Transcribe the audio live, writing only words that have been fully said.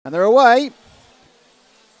And they're away.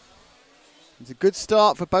 It's a good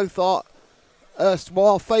start for both our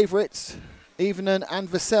erstwhile favourites, Evening and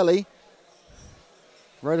Vesely.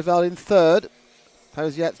 Rodeveld in third.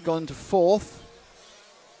 Posiat's gone to fourth.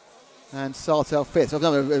 And Sartell fifth.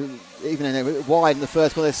 So Evening wide in the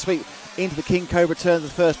first corner. They sweep into the King Cobra turn for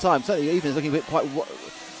the first time. Certainly Evening's looking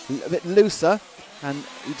a bit looser. And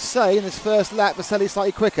you'd say in this first lap, Vesely's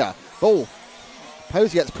slightly quicker. Ball.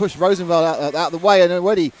 Posiat's pushed Rosenveld out of the way, and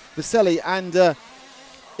already Vesely and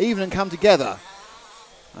Evening come together.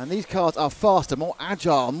 And these cars are faster, more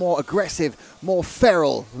agile, more aggressive, more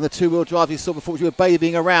feral than the two-wheel drive you saw before, which you were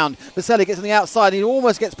babying around. Vesely gets on the outside, and he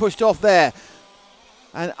almost gets pushed off there.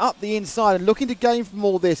 And up the inside, and looking to gain from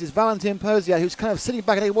all this, is Valentin Posiat, who's kind of sitting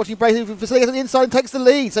back and watching Brady. Vesely gets on the inside and takes the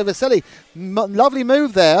lead. So Vesely, lovely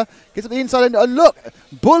move there, gets up the inside, and look,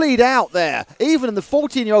 bullied out there. Even the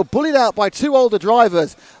 14-year-old bullied out by two older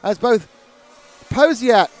drivers, as both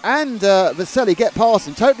Posiat and Vesely get past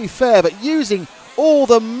him. Totally fair, but using all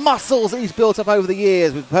the muscles that he's built up over the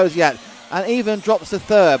years with Posiat. And Even drops to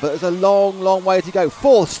third, but there's a long, long way to go.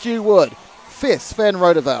 Fourth, Stu Wood. Fifth, Sven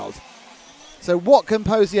Rodeveld. So what can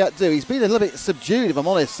Posiat do? He's been a little bit subdued, if I'm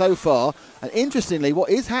honest, so far. And interestingly,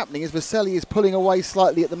 what is happening is Vesely is pulling away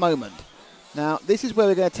slightly at the moment. Now, this is where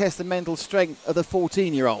we're going to test the mental strength of the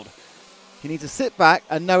 14-year-old. He needs to sit back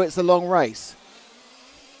and know it's a long race.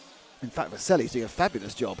 In fact, Vesely's doing a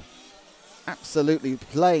fabulous job. Absolutely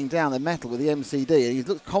playing down the metal with the MCD. And he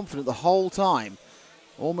looked confident the whole time.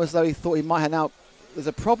 Almost though he thought he might have now. There's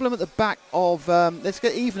a problem at the back of, let's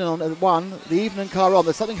get Evening on one, the Evening car on.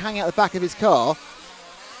 There's something hanging out the back of his car.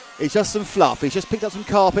 It's just some fluff. He's just picked up some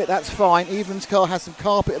carpet, that's fine. Evening's car has some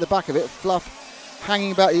carpet at the back of it, fluff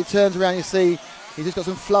hanging about. He turns around, you see, he's just got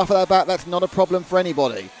some fluff at the back. That's not a problem for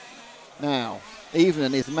anybody. Now,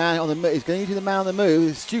 Evening is the man on the move. He's going to be the man on the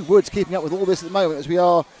move. Stu Wood's keeping up with all this at the moment as we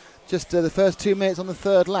are just the first 2 minutes on the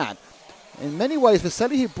third lap. In many ways,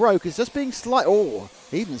 Vesely, who broke, is just being slight. Oh,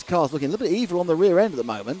 Evening's car's looking a little bit evil on the rear end at the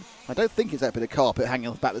moment. I don't think it's that bit of carpet hanging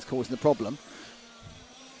on the back that's causing the problem.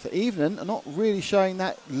 So Evening are not really showing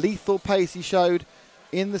that lethal pace he showed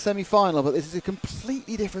in the semi-final, but this is a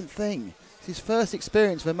completely different thing. It's his first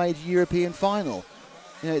experience of a major European final.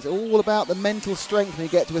 You know, it's all about the mental strength when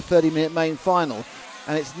you get to a 30-minute main final.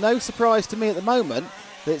 And it's no surprise to me at the moment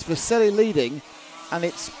that it's Vesely leading and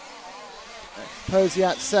it's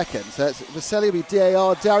Posiat second. So it's Vesely will be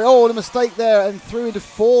DAR. Oh, the mistake there and through into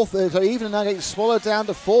fourth. So Evening now getting swallowed down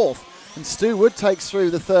to fourth. And Stu Wood takes through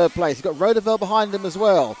the third place. He's got Rodeveld behind him as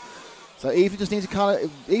well. So Evening just needs to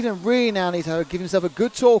Evening really now needs to give himself a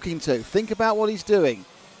good talking to. Think about what he's doing.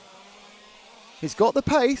 He's got the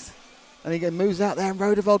pace. And he moves out there and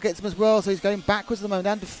Rodeveld gets him as well. So he's going backwards at the moment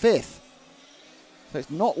down to fifth. So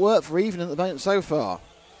it's not worked for Evening at the moment so far.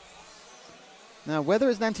 Now, whether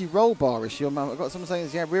it's an anti-roll bar issue, I've got someone saying,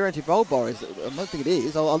 yeah, rear anti-roll bar is. I don't think it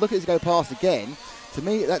is. I'll look at it as go past again. To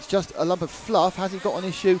me, that's just a lump of fluff. Has he got an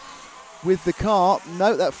issue with the car?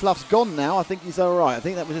 No, that fluff's gone now. I think he's all right. I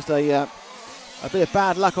think that was just a bit of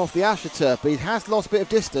bad luck off the AstroTurf, but he has lost a bit of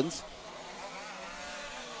distance.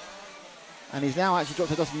 And he's now actually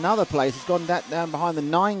dropped across another place. He's gone down behind the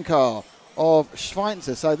 9 car of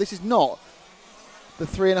Schweitzer. So this is not the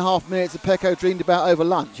 3.5 minutes that Pecco dreamed about over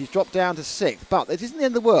lunch. He's dropped down to 6th, but it isn't the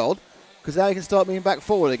end of the world because now he can start moving back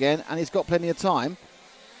forward again, and he's got plenty of time.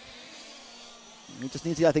 He just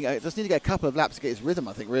needs to, get a couple of laps to get his rhythm.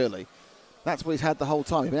 I think really, that's what he's had the whole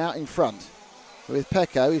time. He's been out in front, but with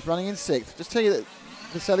Pecco, he's running in 6th. Just tell you that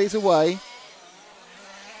Vesely's away.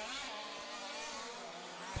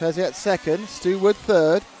 Posiat second, Stu Wood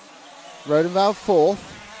third, Rodeveld fourth.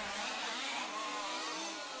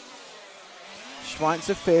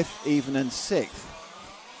 Schweitzer fifth, Evening 6th.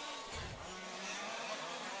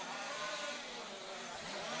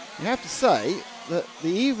 You have to say that the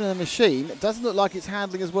Evening machine doesn't look like it's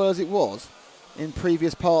handling as well as it was in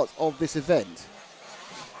previous parts of this event.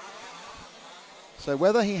 So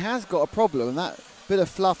whether he has got a problem and that bit of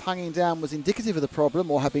fluff hanging down was indicative of the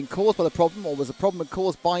problem or had been caused by the problem or was a problem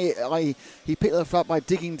caused by it, i.e. he picked the fluff by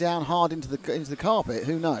digging down hard into the carpet,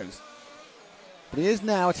 who knows. But he is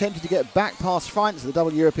now attempting to get back past Schweitzer, the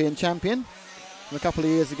double European champion from a couple of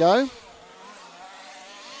years ago.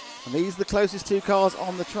 And these are the closest 2 cars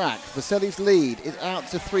on the track. Vesely's lead is out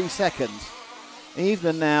to 3 seconds.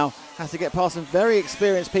 Evening now has to get past some very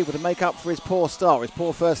experienced people to make up for his poor start, his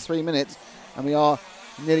poor first 3 minutes. And we are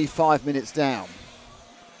nearly 5 minutes down.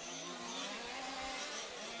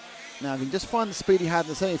 Now, if you can just find the speed he had in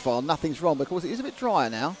the semi-final, nothing's wrong. But of course, it is a bit drier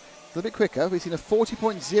now. A little bit quicker. We've seen a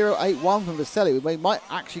 40.081 from Vesely. We might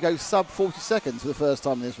actually go sub 40 seconds for the first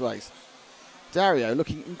time in this race. Dario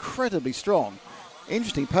looking incredibly strong.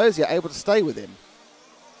 Interesting, Posiat able to stay with him.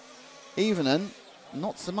 Evenen,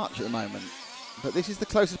 not so much at the moment. But this is the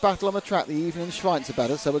closest battle on the track, the Evenen-Schweizer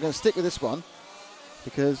battle, so we're going to stick with this one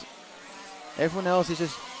because everyone else is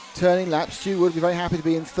just turning laps. Stu would be very happy to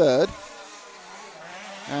be in third.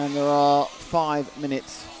 And there are 5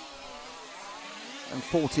 minutes and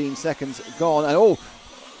 14 seconds gone. And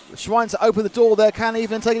Schweizer open the door there. Can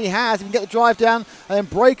Evenen take it? He has. He can get the drive down and then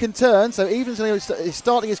brake and turn. So Evenen's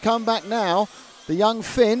starting his comeback now. The young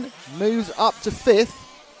Finn moves up to 5th.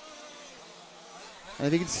 And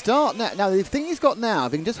if he can start now, the thing he's got now,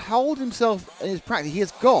 if he can just hold himself in his practice, he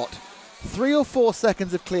has got 3 or 4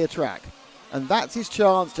 seconds of clear track. And that's his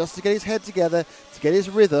chance just to get his head together, to get his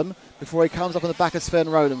rhythm before he comes up on the back of Sven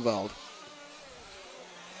Rodenwald.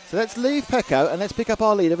 So let's leave Pecco and let's pick up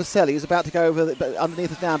our leader, Vaselli, who's about to go over,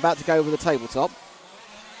 underneath us now, about to go over the tabletop.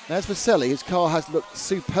 There's Vaselli, his car has looked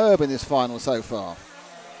superb in this final so far.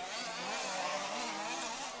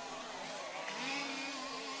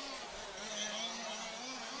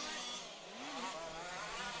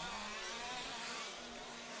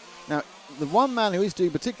 Now, the one man who is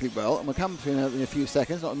doing particularly well, and we'll come to him in a few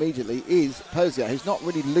seconds, not immediately, is Posiat, who's not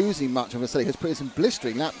really losing much on Vaselli, who's put in some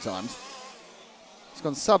blistering lap times. He's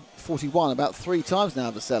gone sub 41 about 3 times now,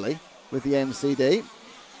 Vaselli, with the MCD.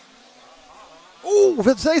 Oh,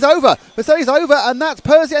 Vaselli's over! Vaselli's over, and that's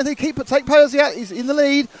Posiat. They take Posiat, he's in the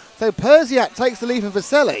lead. So Posiat takes the lead from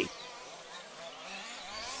Vaselli.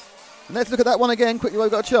 And let's look at that one again, quickly while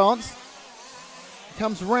we've got a chance. He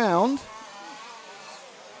comes round.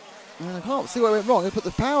 And I can't see where it went wrong. He put the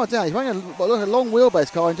power down. He's running a long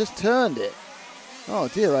wheelbase car and just turned it. Oh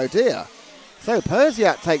dear, oh dear. So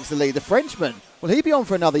Posiat takes the lead. The Frenchman, will he be on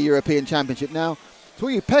for another European Championship now? To all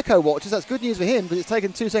you Pecco watchers, that's good news for him, but it's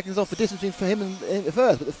taken 2 seconds off the distance for him in the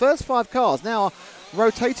first. But the first 5 cars now are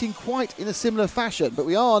rotating quite in a similar fashion. But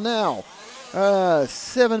we are now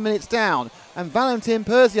 7 minutes down. And Valentin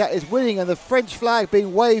Posiat is winning, and the French flag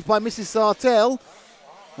being waved by Mrs. Sartell.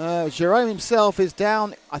 Jerome himself is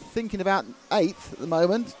down, I think, in about 8th at the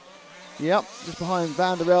moment. Yep, just behind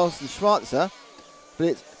Van der Elst and Schwarzer. But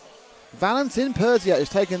it's Valentin Posiat who's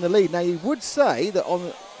taking the lead. Now, you would say that on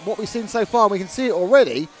what we've seen so far, and we can see it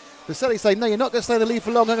already, Vaselli saying, no, you're not going to stay in the lead for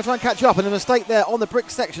long. I'm going to try and catch up. And a mistake there on the brick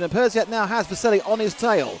section. And Posiat now has Vaselli on his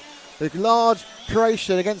tail. The large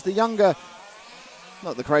Croatian against the younger,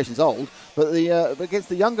 not the Croatian's old, but against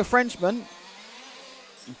the younger Frenchman.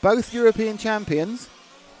 Both European champions.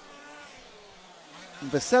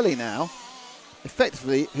 Vaselli now,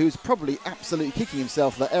 effectively, who's probably absolutely kicking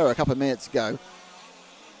himself for that error a couple of minutes ago,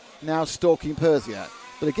 now stalking Posiat.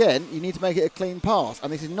 But again, you need to make it a clean pass,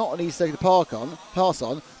 and this is not an easy second to pass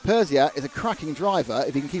on. Posiat is a cracking driver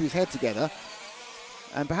if he can keep his head together,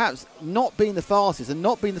 and perhaps not being the fastest and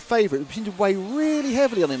not being the favourite, which seemed to weigh really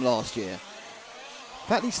heavily on him last year. In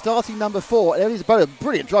fact, he's starting number 4, and he's a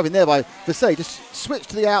brilliant driving there by Vaselli. Just switched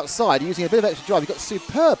to the outside using a bit of extra drive. He's got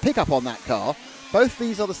superb pickup on that car. Both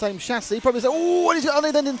these are the same chassis. Probably say, oh, and he's got,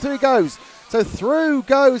 and then through goes. So through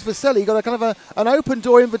goes Vaselli. Got a kind of an open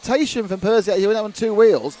door invitation from Posiat. He went out on 2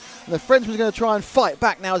 wheels. And the Frenchman's going to try and fight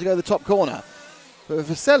back now as he goes to the top corner. But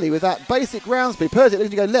Vaselli with that basic ground speed. Posiat looking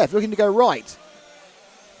to go left, looking to go right.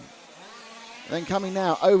 Then coming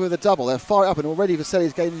now over the double. They're far up, and already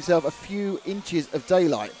Vaselli's gained himself a few inches of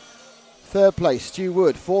daylight. 3rd place, Stu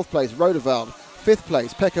Wood. 4th place, Rodewald. 5th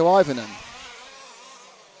place, Pekka Ivanen.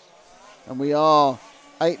 And we are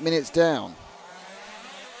 8 minutes down.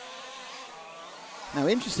 Now,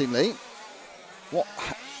 interestingly, what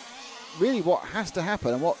has to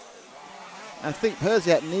happen, and what I think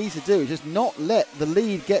Posiat needs to do, is just not let the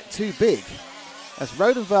lead get too big. As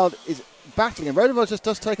Rodenwald is battling, and Rodenwald's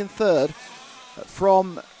just taken 3rd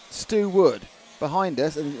from Stu Wood behind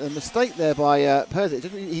us, and a mistake there by Posiat.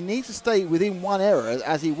 He needs to stay within 1 error,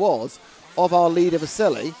 as he was, of our leader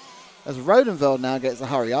Vaselli. As Rodenwald now gets the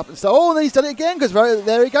hurry up. And so, he's done it again, because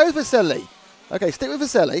there he goes, Vaselli. Okay, stick with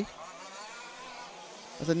Vaselli.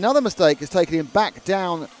 As another mistake has taken him back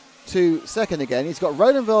down to 2nd again. He's got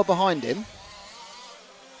Rodenwald behind him.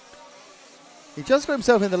 He just got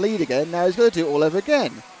himself in the lead again. Now he's got to do it all over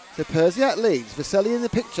again. So Posiat leads. Vaselli in the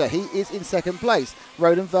picture. He is in 2nd place.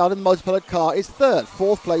 Rodenwald in the multicoloured car is 3rd.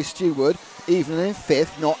 4th place, Stu Wood. Even in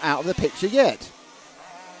 5th, not out of the picture yet.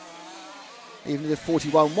 Even did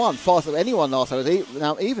 41.1, faster than anyone last time.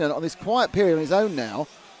 Now, even on this quiet period on his own now,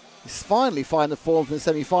 he's finally finding the form for the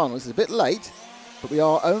semi-final. This is a bit late, but we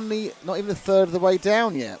are only not even 1/3 of the way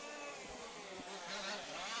down yet.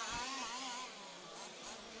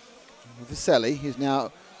 Vaselli, who's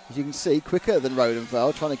now, as you can see, quicker than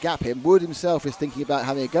Rodenwald, trying to gap him. Wood himself is thinking about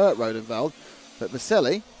having a go at Rodenwald, but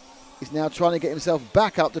Vaselli is now trying to get himself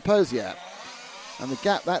back up to Posiat. And the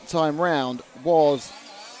gap that time round was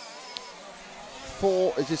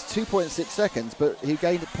just 2.6 seconds, but he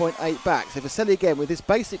gained 0.8 back. So Vesely again, with this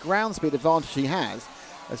basic ground speed advantage he has,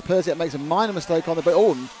 as Persiat makes a minor mistake on the bit,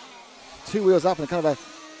 two wheels up and kind of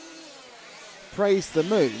a praise to the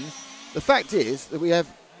moon. The fact is that we have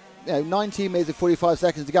 19 minutes and 45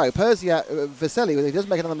 seconds to go. Vesely, if he doesn't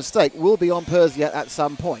make another mistake, will be on Persiat at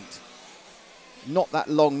some point. Not that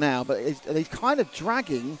long now, but he's kind of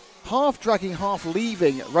dragging, half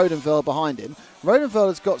leaving Rodenveld behind him. Rodenveld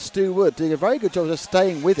has got Stu Wood doing a very good job of just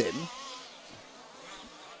staying with him.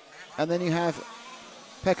 And then you have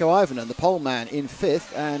Pekka Ivanen, the pole man, in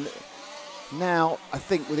 5th, and now I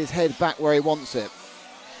think with his head back where he wants it.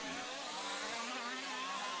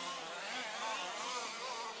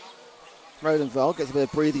 Rodenveld gets a bit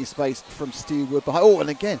of breathing space from Stu Wood behind. And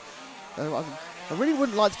again, I really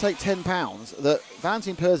wouldn't like to take £10 that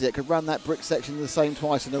Valentin Persiat could run that brick section the same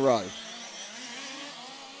twice in a row.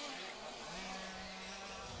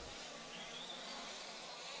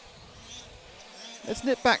 Let's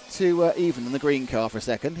nip back to Even in the green car for a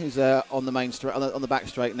second, who's on the main straight, on the back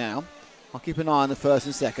straight now. I'll keep an eye on the first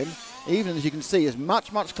and second. Even, as you can see, is much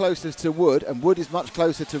closer to Wood, and Wood is much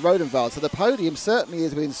closer to Rodenveld. So the podium certainly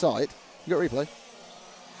is within sight. You got replay?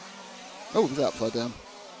 Oh, it's upside down.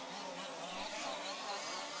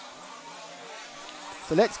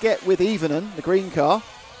 So let's get with Evenen, the green car.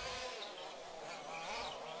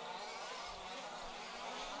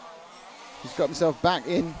 He's got himself back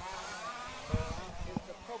in.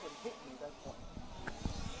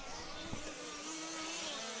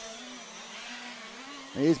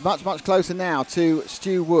 He is much closer now to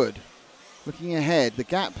Stu Wood. Looking ahead, the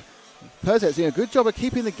gap. Persiat's doing a good job of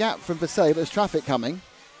keeping the gap from Vesely, but there's traffic coming.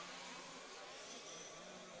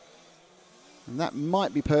 And that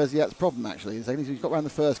might be Persiat's problem, actually. He's got around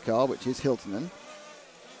the first car, which is Hiltonen.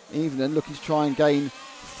 Evenen looking to try and gain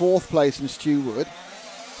 4th place from Stu Wood.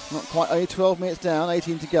 Not quite, only 12 minutes down,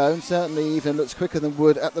 18 to go, and certainly Evenen looks quicker than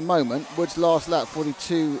Wood at the moment. Wood's last lap,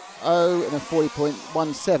 42.0 and a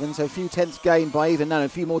 40.17, so a few tenths gained by Evenen, and a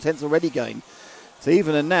few more tenths already gained. So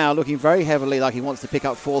Evenen now looking very heavily like he wants to pick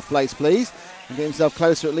up 4th place, please, and get himself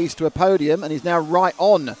closer at least to a podium, and he's now right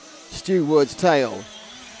on Stu Wood's tail.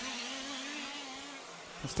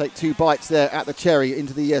 Let's take 2 bites there at the cherry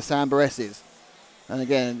into the Sambaresses. And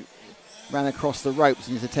again, ran across the ropes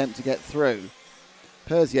in his attempt to get through.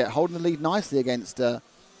 Persiat holding the lead nicely against and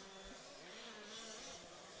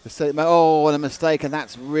a mistake, and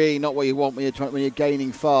that's really not what you want when you're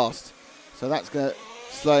gaining fast. So that's going to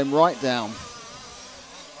slow him right down.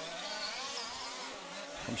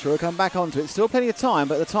 I'm sure he'll come back onto it. Still plenty of time,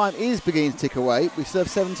 but the time is beginning to tick away. We still have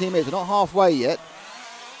 17 minutes. We're not halfway yet.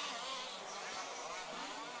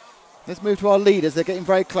 Let's move to our leaders. They're getting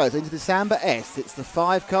very close. Into the Samba S. It's the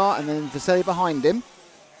 5 car, and then Vesely behind him.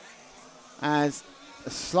 As a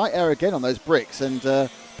slight error again on those bricks, and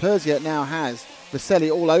Persiat now has Vesely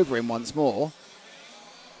all over him once more.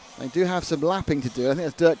 They do have some lapping to do. I think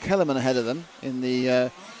there's Dirk Kellerman ahead of them in the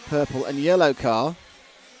purple and yellow car.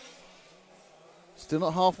 Still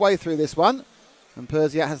not halfway through this one, and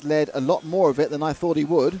Persiat has led a lot more of it than I thought he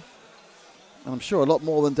would. And I'm sure a lot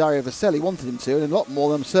more than Dario Vesely wanted him to, and a lot more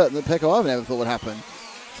than I'm certain that Pekka Ivanen ever thought would happen.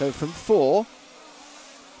 So from 4,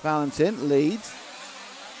 Valentin leads.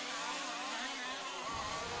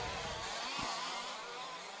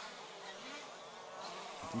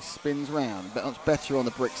 He spins round, but much better on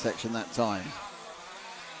the brick section that time.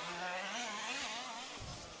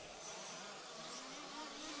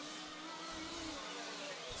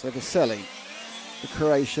 So Vesely, the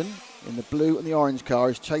Croatian, in the blue and the orange car,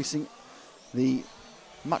 is chasing the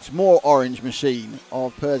much more orange machine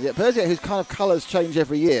of Persiat. Persiat, whose kind of colours change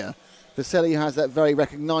every year. Vesely has that very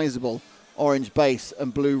recognisable orange base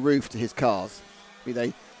and blue roof to his cars, be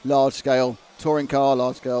they large-scale touring car,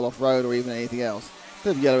 large-scale off-road, or even anything else. A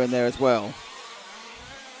bit of yellow in there as well.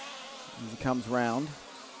 As he comes round,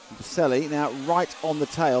 Vesely now right on the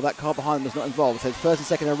tail. That car behind him is not involved. So first and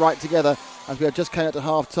second are right together as we have just came out to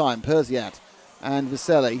half-time. Persiat and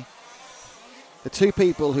Vesely, the 2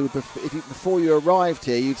 people who, before you arrived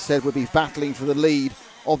here, you'd said would be battling for the lead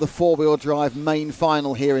of the 4-wheel drive main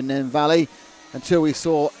final here in Nen Valley, until we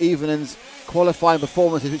saw Evenen's qualifying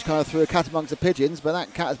performances, which kind of threw a cat amongst the pigeons. But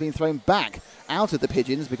that cat has been thrown back out of the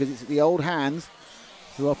pigeons because it's the old hands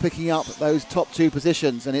who are picking up those top 2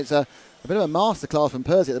 positions. And it's a bit of a masterclass from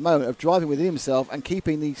Persiat at the moment of driving within himself and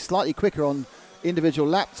keeping the slightly quicker on individual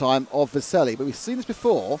lap time of Vesely. But we've seen this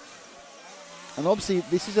before. And obviously,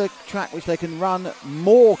 this is a track which they can run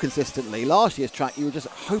more consistently. Last year's track, you were just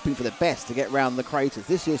hoping for the best to get round the craters.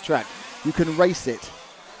 This year's track, you can race it.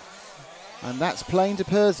 And that's plain to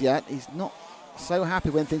Persiat. He's not so happy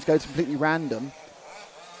when things go completely random.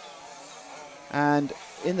 And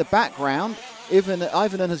in the background,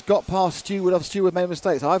 Ivanen has got past Stewart. Stewart made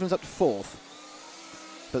mistakes. Ivanen's up to 4th.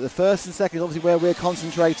 But the first and second is obviously where we're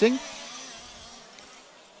concentrating.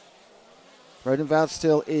 Rodenveld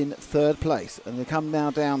still in 3rd place. And they come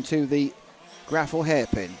now down to the Graffel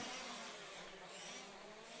hairpin.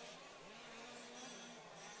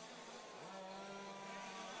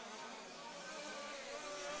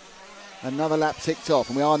 Another lap ticked off,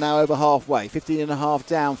 and we are now over halfway. 15.5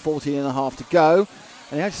 down, 14.5 to go.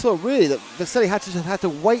 And you actually saw really that Vasily had to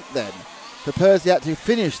wait then for Persiat to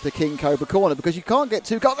finish the King Cobra corner, because you can't get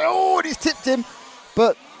too close. Oh, and he's tipped him.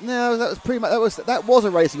 But no, that was pretty much that was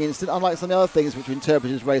a racing incident. Unlike some of the other things which were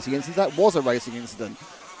interpreted as racing incidents, that was a racing incident.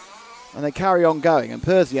 And they carry on going, and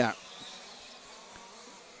Persiat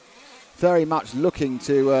very much looking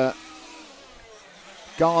to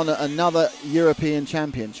garner another European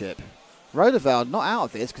championship. Rodeveld not out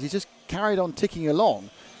of this because he's just carried on ticking along,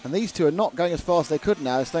 and these two are not going as fast as they could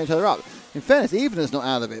now. They're staying each other up. In fairness, Evenen's not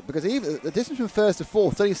out of it, because the distance from 1st to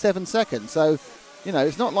 4th, 37 seconds. So, you know,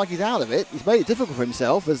 it's not like he's out of it. He's made it difficult for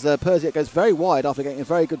himself as Persiat goes very wide after getting a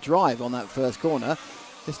very good drive on that first corner.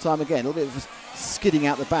 This time again, a little bit of skidding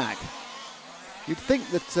out the back. You'd think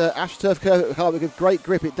that AstroTurf car would give great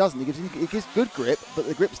grip. It doesn't. It gives good grip, but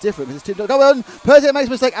the grip's different because it's too. Go on! Persiat makes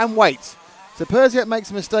a mistake and waits. So Persiat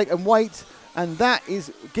makes a mistake and waits, and that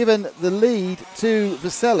is given the lead to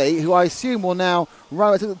Vasily, who I assume will now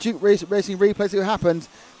run. I took the Duke Racing replay, see what happened.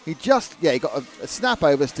 He just, he got a snap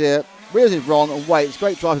oversteer, rears it wrong and waits.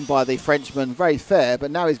 Great driving by the Frenchman, very fair,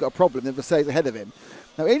 but now he's got a problem. Then Vasily's ahead of him.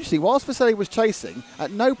 Now, interesting, whilst Vasily was chasing,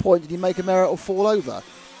 at no point did he make a error or fall over.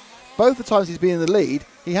 Both the times he's been in the lead,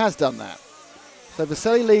 he has done that. So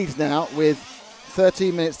Vasily leads now with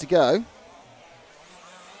 13 minutes to go.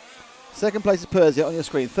 2nd place is Persiat on your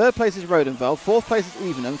screen. 3rd place is Rodenveld. 4th place is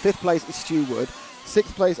Evenen. 5th place is Stu Wood.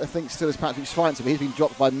 6th place, I think, still is Patrick Schweitzer, but he's been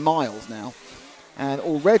dropped by miles now. And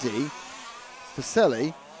already,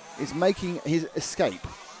 Vasily is making his escape.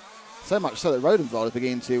 So much so that Rodenveld is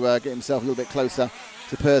beginning to get himself a little bit closer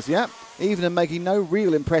to Persiat. Evenen making no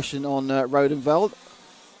real impression on Rodenveld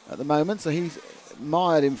at the moment, so he's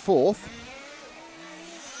mired in 4th.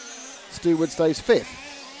 Stu Wood stays 5th.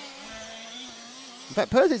 In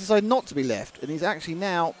fact, Persiat decided not to be left, and he's actually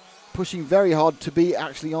now pushing very hard to be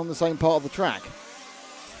actually on the same part of the track.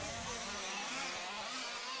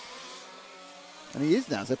 And he is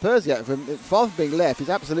now. So Persiat, far from being left, is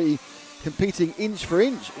absolutely competing inch for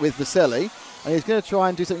inch with Vasily, and he's going to try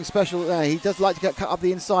and do something special there. He does like to get cut up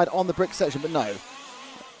the inside on the brick section, but no. And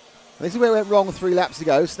this is where it went wrong 3 laps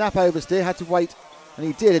ago. Snap oversteer, had to wait, and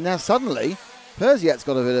he did. And now suddenly, Persiat's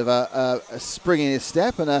got a bit of a spring in his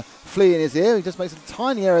step and a flea in his ear. He just makes a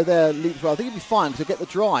tiny error there, leaps well. I think he'll be fine to get the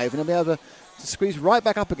drive, and he'll be able to squeeze right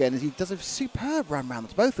back up again as he does a superb run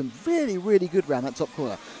round. Both of them really, really good round that top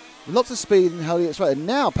corner. Lots of speed and holding it straight. And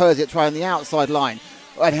now Persiat trying the outside line.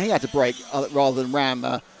 And he had to brake rather than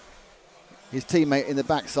ram his teammate in the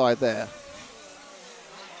backside there.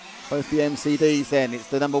 Both the MCDs then. It's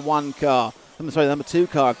the number 1 car. The number 2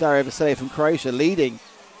 car of Dario Vasily from Croatia leading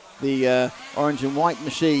the orange and white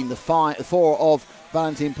machine, the 4 of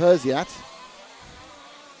Valentin Persiat.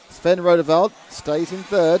 Sven Rodeveld stays in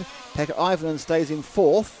 3rd. Pekka Ivanen stays in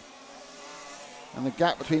 4th. And the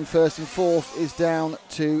gap between 1st and 4th is down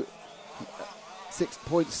to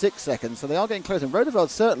 6.6 seconds. So they are getting closer. And Rodeveld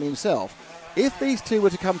certainly himself, if these two were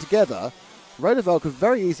to come together, Rodeveld could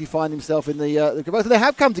very easily find himself in the... they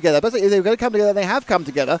have come together. But if they were going to come together, they have come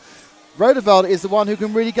together. Rodeveld is the one who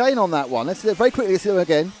can really gain on that one. Let's very quickly see him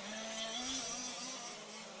again.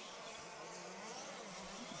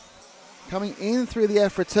 Coming in through the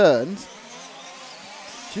EFRA turns.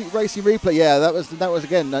 Duke Racing replay, yeah, that was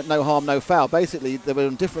again no harm, no foul. Basically, they were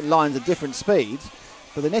on different lines at different speeds,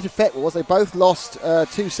 but the net effect was they both lost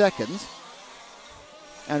 2 seconds.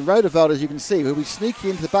 And Rodeveld, as you can see, will be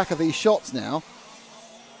sneaking into the back of these shots now.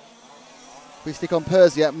 If we stick on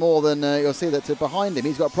Persiat more than you'll see that behind him,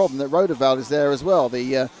 he's got a problem that Rodeveld is there as well,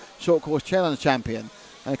 the short course challenge champion.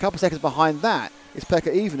 And a couple of seconds behind that is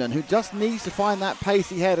Pekka Ivanen, who just needs to find that pace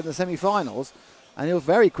he had in the semi-finals, and he'll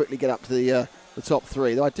very quickly get up to the top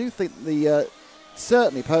 3. Though I do think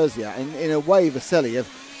certainly Persiat, in a way Vasily, have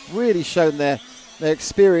really shown their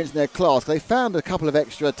experience and their class. They found a couple of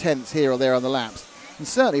extra tenths here or there on the laps. And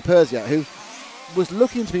certainly Persiat, who was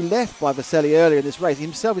looking to be left by Vasily earlier in this race,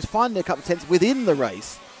 himself is finding a couple of tenths within the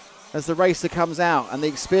race as the racer comes out and the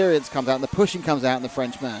experience comes out and the pushing comes out in the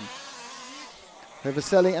Frenchman. So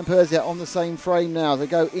Vasily and Persiat on the same frame now. They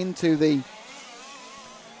go into the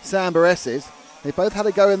Samba S's. They both had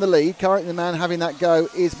a go in the lead. Currently the man having that go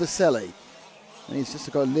is Vasily. And he's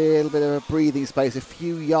just got a little bit of a breathing space, a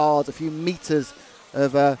few yards, a few metres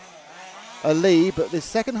of a lead. But the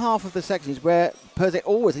second half of the section is where Perziak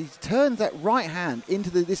always, he turns that right hand into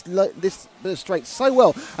this bit of straight so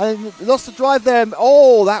well. And lost the drive there.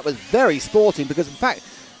 Oh, that was very sporting, because in fact,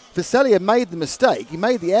 Vasily had made the mistake. He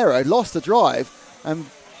made the error, lost the drive. And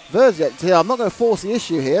Perziak said, I'm not going to force the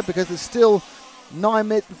issue here because there's still 9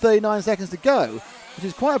 minutes and 39 seconds to go, which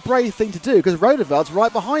is quite a brave thing to do because Rodeveld's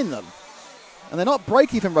right behind them. And they're not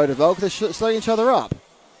breaking from Rodeveld because they're slowing each other up.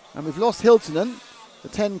 And we've lost Hiltunen, the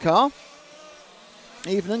 10 car.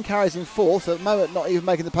 Evening carries in fourth, so at the moment not even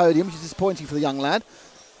making the podium, which is disappointing for the young lad.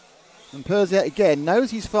 And Perziak again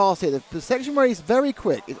knows he's fast here. The section where he's very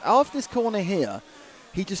quick is after this corner here.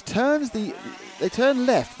 He just turns they turn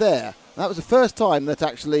left there. And that was the first time that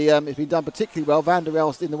actually it's been done particularly well. Van der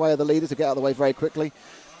Elst in the way of the leaders to get out of the way very quickly.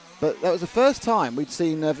 But that was the first time we'd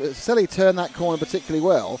seen Vasily turn that corner particularly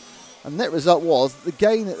well. And the net result was the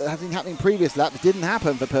gain that has been happening previous laps didn't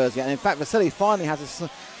happen for Perziak. And in fact, Vasily finally has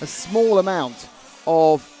a small amount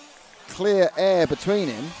of clear air between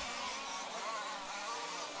him.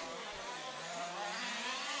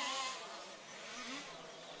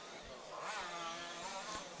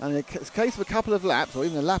 And in the case of a couple of laps, or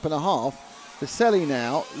even a lap and a half, Vasily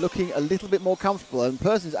now looking a little bit more comfortable. And the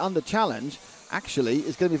person who's under challenge actually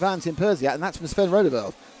is going to be Valentin Perziak, and that's from Sven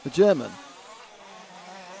Rodeveld, the German.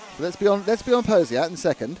 So let's be on Perziak in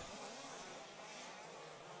second.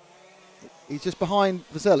 He's just behind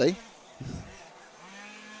Vasily.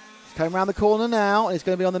 He's coming around the corner now, and he's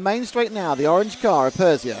going to be on the main straight now, the orange car of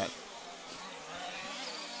Perziak.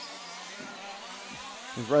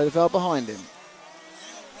 With Rodeveld behind him.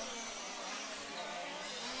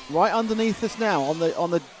 Right underneath us now, on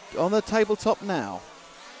the tabletop now.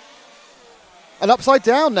 And upside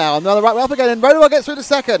down now, another right way up again, and Rodeveld gets through to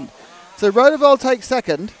second. So Rodeveld takes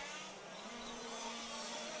second.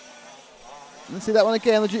 Let's see that one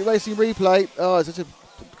again, the Duke Racing replay. Oh, it's such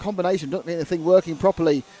a combination, don't get the thing working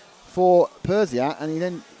properly for Perziak, and he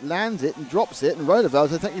then lands it and drops it, and Rodeveld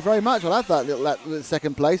said, thank you very much, I'll have that little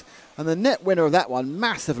second place. And the net winner of that one,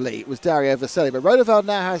 massively, was Dario Vasily, but Rodeveld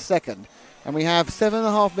now has second, and we have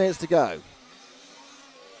 7.5 minutes to go.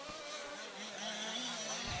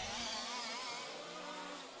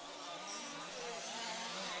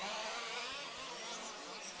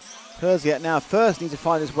 Perziak now first needs to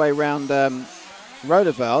find his way around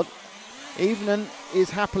Rodeveld. Evening is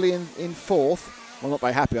happily in fourth. Well, not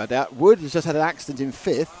very happy, I doubt. Wood has just had an accident in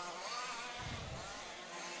fifth.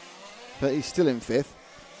 But he's still in fifth.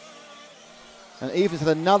 And Even's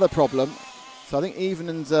had another problem. So I think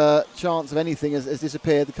Even's chance of anything has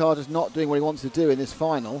disappeared. The car just not doing what he wants to do in this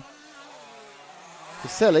final.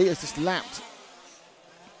 Vasily has just lapped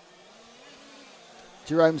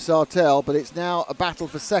Jerome Sartell, but it's now a battle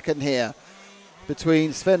for second here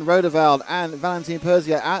between Sven Rodeveld and Valentin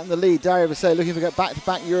Perziak. Out in the lead, Dario Vasily looking for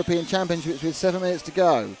back-to-back European Championships with 7 minutes to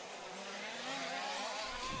go.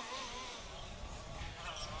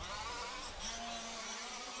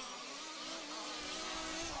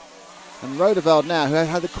 And Rodeveld now, who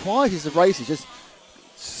had the quietest of races, just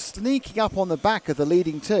sneaking up on the back of the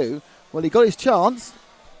leading two. Well, he got his chance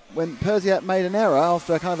when Perziak made an error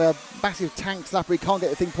after a kind of a massive tank slapper. He can't get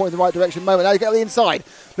the thing pointing in the right direction moment. Now he's got the inside.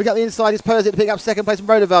 Look at the inside. It's Perziak to pick up second place from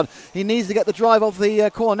Rodeveld. He needs to get the drive off the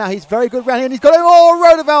corner. Now he's very good round here, and he's got it. Oh,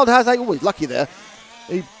 Rodeveld has a... Oh, he's lucky there.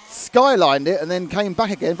 He skylined it and then came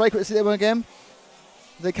back again. Very quick to see that one again.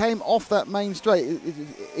 They came off that main straight.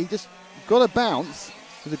 He just got a bounce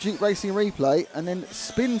with the Duke Racing replay and then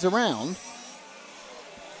spins around.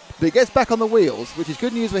 But he gets back on the wheels, which is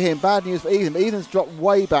good news for him, bad news for Ethan. But Ethan's dropped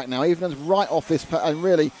way back now. Ethan's right off this, and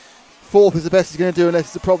really, fourth is the best he's going to do unless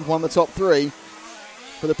it's a problem for one of the top three.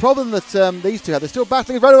 But the problem that these two have, they're still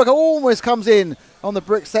battling. Rodeveld almost comes in on the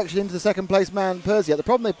brick section into the second place man, Perziak. The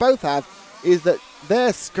problem they both have is that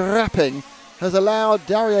their scrapping has allowed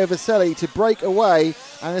Dario Vasily to break away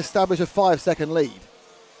and establish a 5-second lead.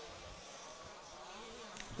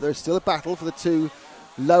 There's still a battle for the two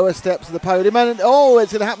lower steps of the podium, and oh,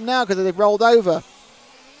 it's going to happen now because they've rolled over.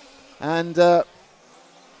 And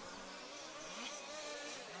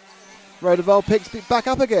Rodeveld picks it back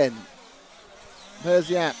up again.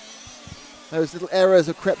 Perziak. Those little errors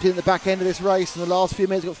have crept in the back end of this race in the last few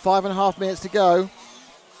minutes. Got 5.5 minutes to go.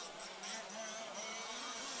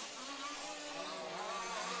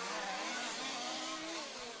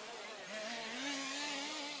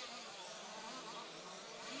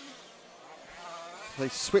 They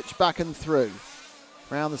switch back and through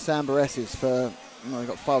around the Sambaresses for, they've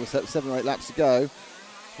got 5 or 7 or 8 laps to go.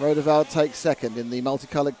 Rodevald takes second in the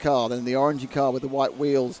multicoloured car. Then the orangey car with the white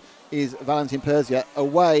wheels is Valentin Persiat.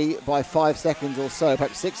 Away by 5 seconds or so,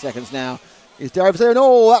 perhaps 6 seconds now, is Dario Vasselli.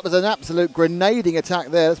 And that was an absolute grenading attack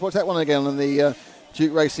there. Let's watch that one again on the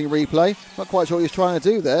Duke Racing replay. Not quite sure what he's trying to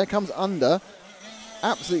do there. Comes under.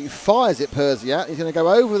 Absolutely fires it, Persiat. He's going to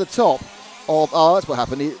go over the top of... Oh, that's what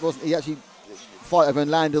happened. He actually fight over and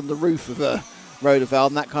landed on the roof of Rodevald,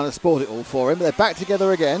 and that kind of spoiled it all for him. But they're back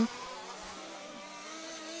together again.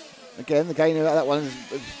 Again, the gainer of that one is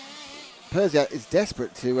Persiat is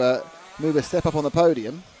desperate to move a step up on the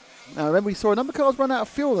podium. Now, remember, we saw a number of cars run out of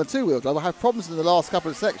fuel in the two-wheel drive. We'll have problems in the last couple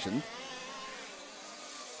of sections.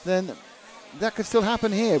 Then that could still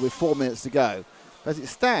happen here with 4 minutes to go. As it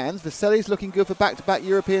stands, Vasselli's looking good for back-to-back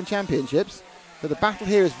European Championships. But the battle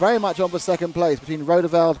here is very much on for second place between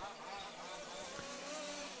Rodevald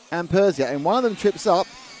and Persiat. And one of them trips up.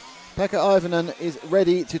 Pekka Ivonen is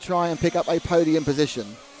ready to try and pick up a podium position.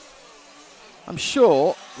 I'm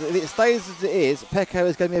sure that if it stays as it is, Pekka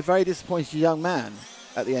is going to be a very disappointed young man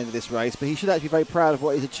at the end of this race, but he should actually be very proud of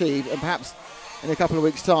what he's achieved, and perhaps in a couple of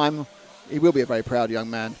weeks' time he will be a very proud young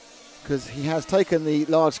man, because he has taken the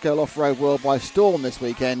large-scale off-road world by storm this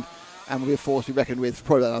weekend and will be a force to be reckoned with for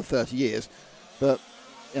probably another 30 years. But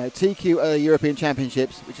TQ European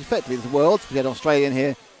Championships, which effectively is the world's, we had an Australian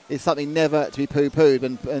here, is something never to be poo-pooed,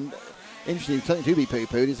 and interestingly, something to be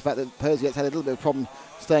poo-pooed is the fact that Persiat's had a little bit of a problem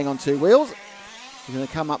staying on two wheels. He's going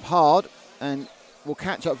to come up hard and will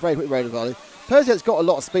catch up very quickly with Rodevald. Persiat's got a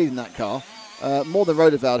lot of speed in that car, more than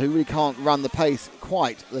Rodevald, who really can't run the pace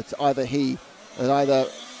quite that either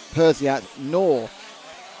Persiat nor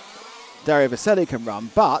Dario Vasselli can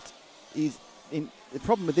run. But he's in the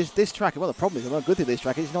problem with this track. Well, the problem is, one good thing with this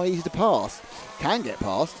track is it's not easy to pass. Can get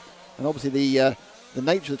past, and obviously the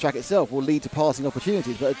nature of the track itself will lead to passing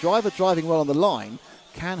opportunities. But a driver driving well on the line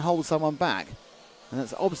can hold someone back. And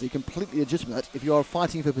that's obviously completely legitimate if you are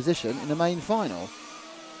fighting for position in the main final.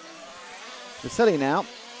 Vasselli now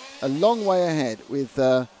a long way ahead with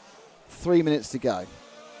 3 minutes to go.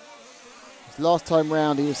 His last time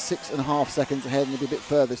round he was 6.5 seconds ahead, and he'll be a bit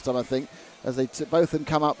further this time, I think, as they both of them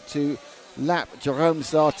come up to lap Jerome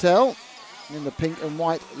Sartel in the pink and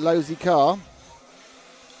white Losi car.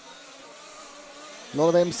 A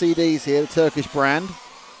lot of MCDs here, the Turkish brand.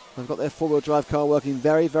 They've got their four-wheel drive car working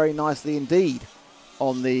very, very nicely indeed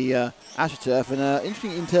on the AstroTurf, and an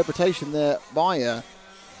interesting interpretation there by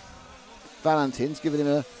Valentin's, giving him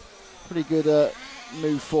a pretty good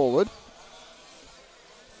move forward.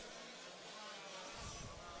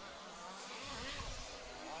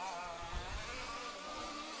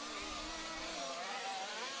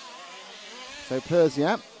 So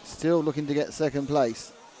Persiat still looking to get second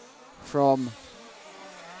place from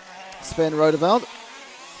Sven Rodevald.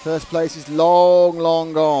 First place is long,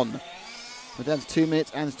 long gone. We're down to 2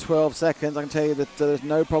 minutes and 12 seconds. I can tell you that there's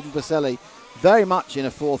no problem for Vasselli. Very much in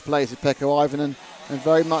a fourth place is Pekka Ivonen, and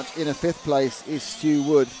very much in a fifth place is Stu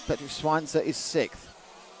Wood. Patrick Schweinzer is sixth.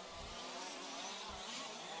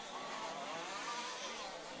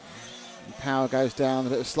 And power goes down, a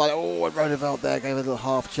bit of slide. Oh, and Rodevald there gave a little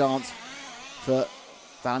half chance for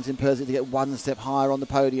Valentin Persiat to get one step higher on the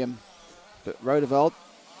podium. But Rodevald,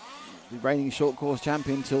 the reigning short course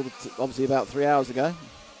champion until obviously about 3 hours ago,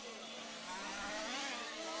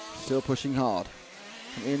 still pushing hard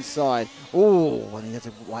from the inside. Oh, and he has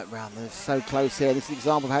a white round. They're so close here. This is an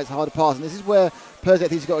example of how it's hard to pass. And this is where Persiat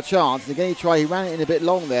thinks he's got a chance. And again, he ran it in a bit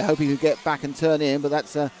long there, hoping he could get back and turn in. But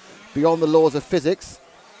that's beyond the laws of physics.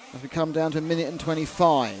 As we come down to 1 minute and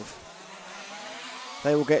 25.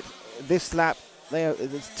 They will get this lap.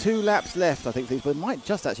 There's 2 laps left, I think, but they might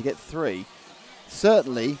just actually get 3.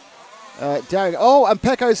 Certainly. Dario. Oh, and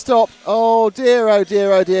Pecco stopped. Oh dear, oh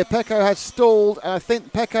dear, oh dear. Pecco has stalled, and I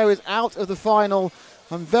think Pecco is out of the final.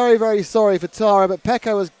 I'm very, very sorry for Tara, but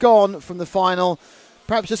Pecco has gone from the final.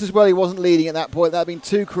 Perhaps just as well he wasn't leading at that point. That would have been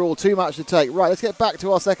too cruel, too much to take. Right, let's get back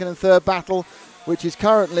to our second and third battle, which is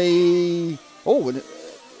currently... Oh,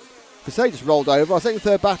 Vasselli just rolled over. Our second and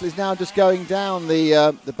third battle is now just going down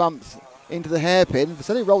the bumps into the hairpin.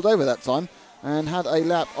 Vasselli rolled over that time and had a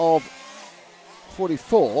lap of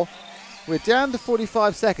 44. We're down to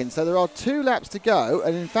 45 seconds, so there are 2 laps to go,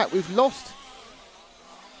 and in fact we've lost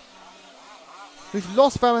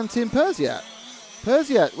Valentin Persiat.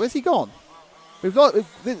 Persiat, where's he gone? We've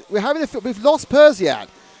lost Persiat.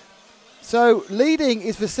 So leading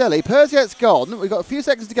is Vasselli. Persiat's gone. We've got a few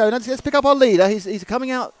seconds to go. Now let's pick up our leader. He's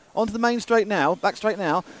coming out onto the main straight now, back straight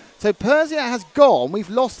now. So Persiat has gone. We've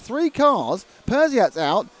lost 3 cars. Persiat's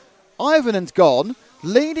out. Ivonen's gone.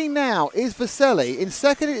 Leading now is Vasselli. In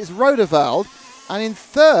second it is Rodevald. And in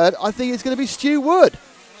third, I think it's going to be Stu Wood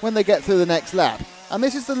when they get through the next lap. And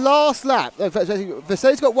this is the last lap.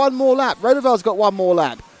 Veseli's got one more lap. Rodeval's got one more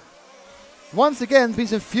lap. Once again, there's been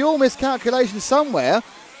some fuel miscalculation somewhere.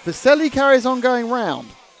 Veseli carries on going round.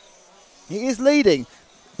 He is leading.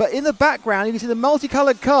 But in the background, you can see the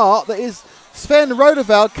multicoloured car that is Sven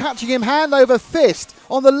Rodeval catching him hand over fist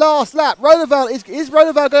on the last lap. Rodeval is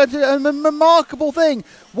Rodeval going to do a remarkable thing?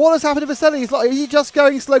 What has happened to Veseli? Is he just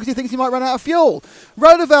going slow because he thinks he might run out of fuel?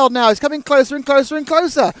 Rodeval now is coming closer and closer and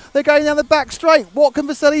closer. They're going down the back straight. What can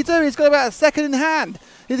Veseli do? He's got about a second in hand.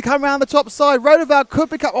 He's come around the top side. Rodeval could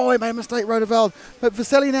pick up. Oh, he made a mistake, Rodeval. But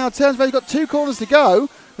Veseli now turns around. He's got 2 corners to go.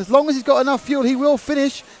 As long as he's got enough fuel, he will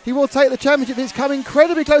finish. He will take the championship. It's coming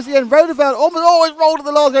incredibly close to the end. Rodeval almost always rolled at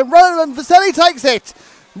the last game. Rodeval, Veseli takes it.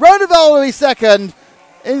 Rodeval will be second.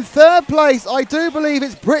 In third place, I do believe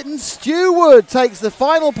it's Britain. Stu Wood takes the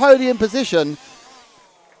final podium position.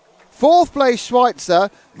 Fourth place, Schweitzer.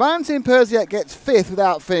 Valentin Persiak gets fifth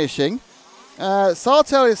without finishing.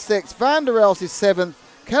 Sartel is sixth. Van der Els is seventh.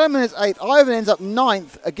 Kellerman is eighth. Ivan ends up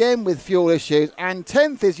ninth, again with fuel issues. And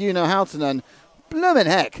 10th is Juno Hautanen. Bloomin'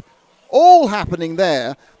 heck. All happening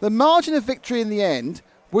there. The margin of victory in the end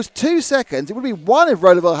was 2 seconds. It would be 1 if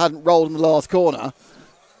Rodeval hadn't rolled in the last corner.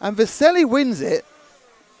 And Veseli wins it,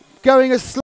 going as slow